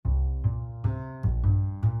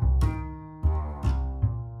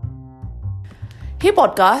Hey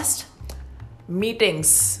podcast,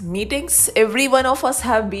 meetings. Every one of us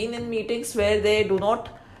have been in meetings where they do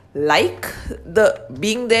not like the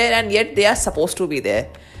being there, and yet they are supposed to be there.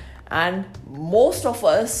 And most of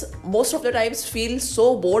us, most of the times, feel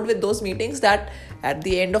so bored with those meetings that at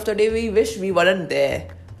the end of the day, we wish we weren't there.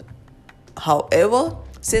 However,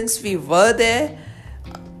 since we were there,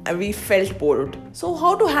 we felt bored. So,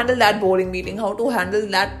 how to handle that boring meeting? How to handle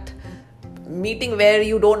that meeting where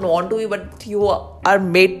you don't want to be but you are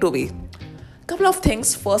made to be? Couple of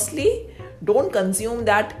things. Firstly, don't consume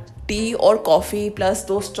that tea or coffee plus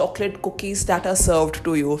those chocolate cookies that are served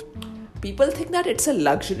to you. People think that it's a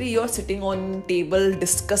luxury. You're sitting on table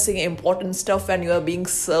discussing important stuff and you are being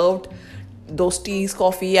served those teas,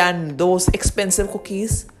 coffee and those expensive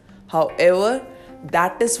cookies. However,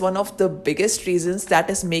 that is one of the biggest reasons that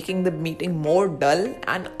is making the meeting more dull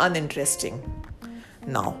and uninteresting.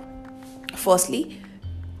 Now, firstly,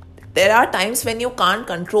 there are times when you can't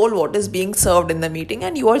control what is being served in the meeting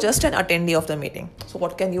and you are just an attendee of the meeting. So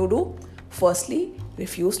what can you do? Firstly,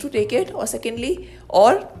 refuse to take it, or secondly,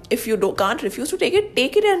 or if you can't refuse to take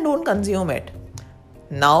it and don't consume it.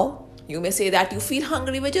 Now, you may say that you feel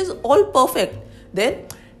hungry, which is all perfect. Then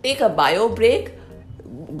take a bio break.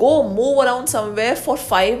 Go move around somewhere for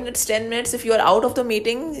 5 minutes, 10 minutes. If you are out of the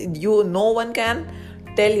meeting, no one can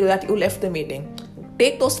tell you that you left the meeting.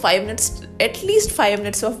 Take those 5 minutes, at least 5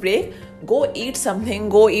 minutes of break. Go eat something.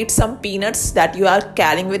 Go eat some peanuts that you are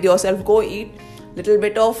carrying with yourself. Go eat little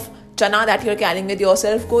bit of chana that you are carrying with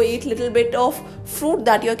yourself. Go eat little bit of fruit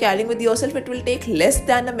that you are carrying with yourself. It will take less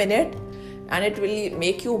than a minute and it will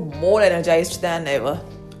make you more energized than ever.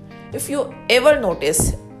 If you ever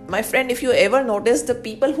notice, my friend, if you ever notice, the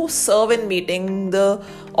people who serve in meeting, the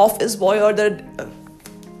office boy or the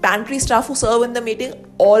pantry staff who serve in the meeting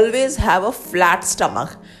always have a flat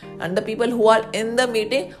stomach, and the people who are in the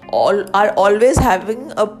meeting are always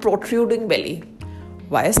having a protruding belly.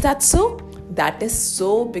 Why is that so? That is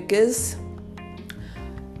so because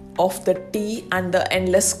of the tea and the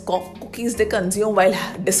endless cookies they consume while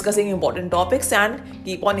discussing important topics and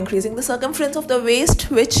keep on increasing the circumference of the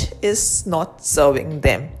waist, which is not serving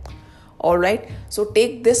them. Alright, so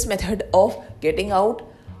take this method of getting out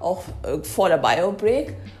for a bio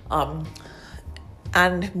break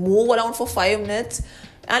and move around for 5 minutes.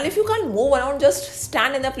 And if you can't move around, just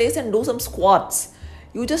stand in a place and do some squats.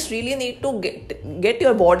 You just really need to get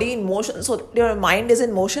your body in motion so that your mind is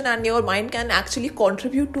in motion and your mind can actually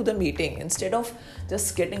contribute to the meeting instead of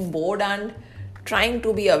just getting bored and trying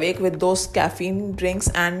to be awake with those caffeine drinks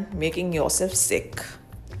and making yourself sick.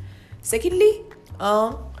 Secondly,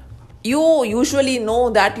 you usually know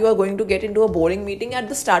that you are going to get into a boring meeting at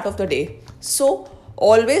the start of the day. So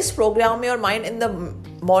always program your mind in the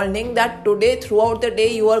morning that today throughout the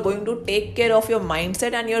day you are going to take care of your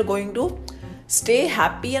mindset and you are going to stay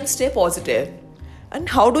happy and stay positive. And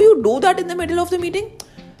how do you do that in the middle of the meeting?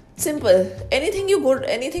 Simple. Anything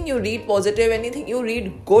you read positive, anything you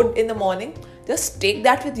read good in the morning, just take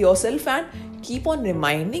that with yourself and keep on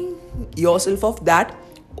reminding yourself of that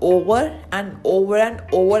over and over and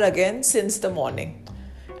over again since the morning,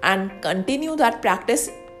 and continue that practice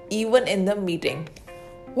even in the meeting.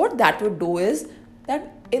 What that would do is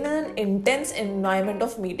that in an intense environment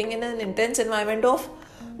of meeting,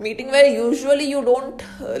 where usually you don't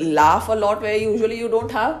laugh a lot, where usually you don't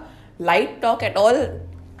have light talk at all,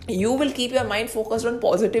 you will keep your mind focused on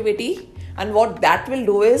positivity, and what that will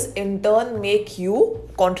do is in turn make you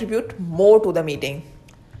contribute more to the meeting.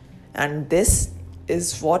 And this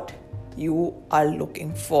is what you are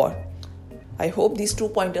looking for. I hope these 2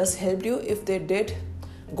 pointers helped you. If they did,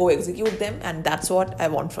 go execute them, and that's what I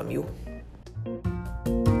want from you.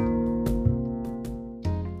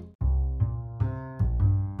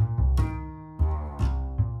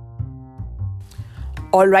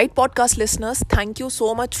 Alright, podcast listeners, thank you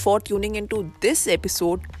so much for tuning into this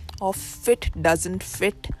episode of Fit Doesn't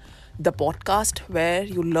Fit, the podcast where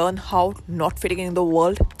you learn how not fitting in the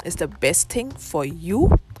world is the best thing for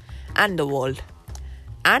you and the world.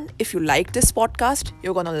 And if you like this podcast,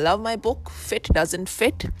 you're gonna love my book, Fit Doesn't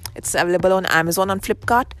Fit. It's available on Amazon and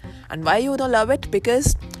Flipkart. And why you gonna love it?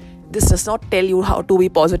 Because this does not tell you how to be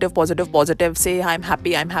positive. Say, I'm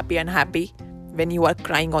happy when you are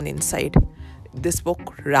crying on inside. This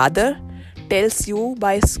book rather tells you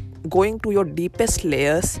by going to your deepest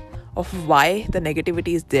layers of why the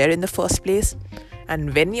negativity is there in the first place,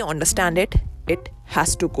 and when you understand it, it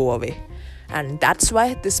has to go away. And that's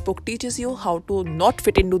why this book teaches you how to not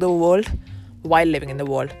fit into the world while living in the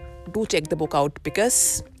world. Do check the book out,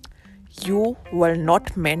 because you were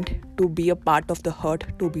not meant to be a part of the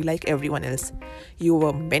herd to be like everyone else. You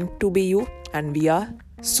were meant to be you, and we are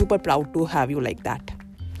Super proud to have you like that.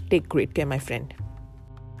 Take great care, my friend.